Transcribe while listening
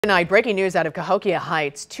Tonight, breaking news out of Cahokia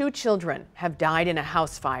Heights. 2 children have died in a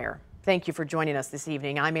house fire. Thank you for joining us this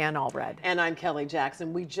evening. I'm Ann Allred. And I'm Kelly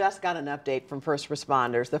Jackson. We just got an update from first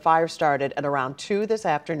responders. The fire started at around 2 this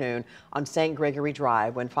afternoon on St. Gregory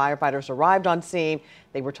Drive. When firefighters arrived on scene,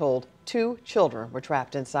 they were told 2 children were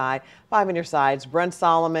trapped inside. 5 on your sides. Brent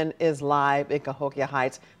Solomon is live in Cahokia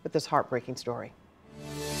Heights with this heartbreaking story.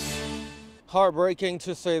 Heartbreaking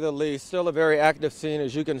to say the least. Still a very active scene.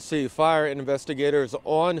 As you can see, fire investigators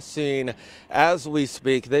on scene as we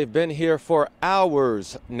speak. They've been here for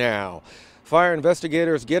hours now. Fire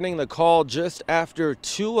investigators getting the call just after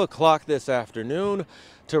 2 o'clock this afternoon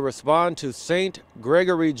to respond to St.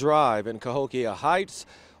 Gregory Drive in Cahokia Heights,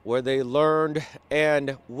 where they learned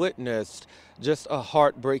and witnessed just a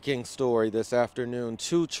heartbreaking story this afternoon.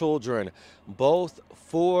 2 children, both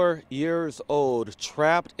 4 years old,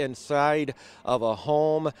 trapped inside of a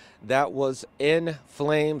home that was in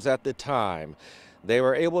flames at the time. They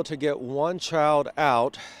were able to get 1 child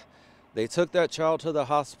out. They took that child to the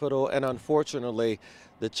hospital, and unfortunately,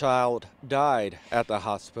 the child died at the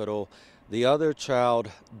hospital. The other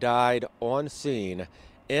child died on scene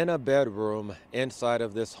in a bedroom inside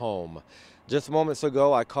of this home. Just moments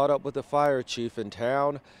ago, I caught up with the fire chief in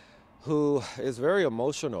town, who is very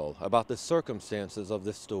emotional about the circumstances of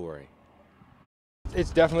this story. It's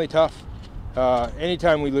definitely tough.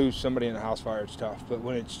 Anytime we lose somebody in a house fire, it's tough. But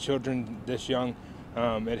when it's children this young,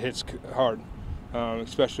 it hits hard,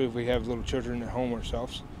 especially if we have little children at home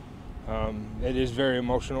ourselves. It is very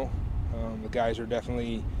emotional. The guys are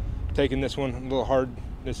definitely taking this one a little hard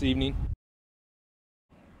this evening.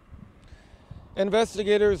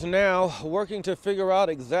 Investigators now working to figure out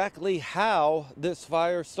exactly how this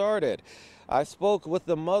fire started. I spoke with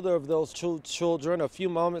the mother of those 2 children a few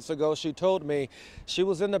moments ago. She told me she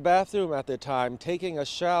was in the bathroom at the time taking a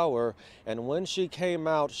shower, and when she came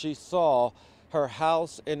out, she saw her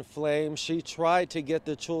house in flames. She tried to get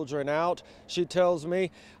the children out. She tells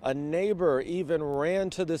me a neighbor even ran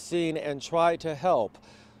to the scene and tried to help,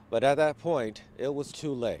 but at that point, it was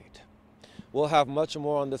too late. We'll have much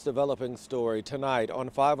more on this developing story tonight on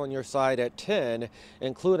 5 on Your Side at 10,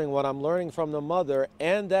 including what I'm learning from the mother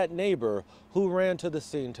and that neighbor who ran to the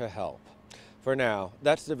scene to help. For now,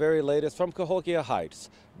 that's the very latest from Cahokia Heights.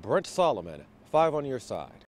 Brent Solomon, 5 on Your Side.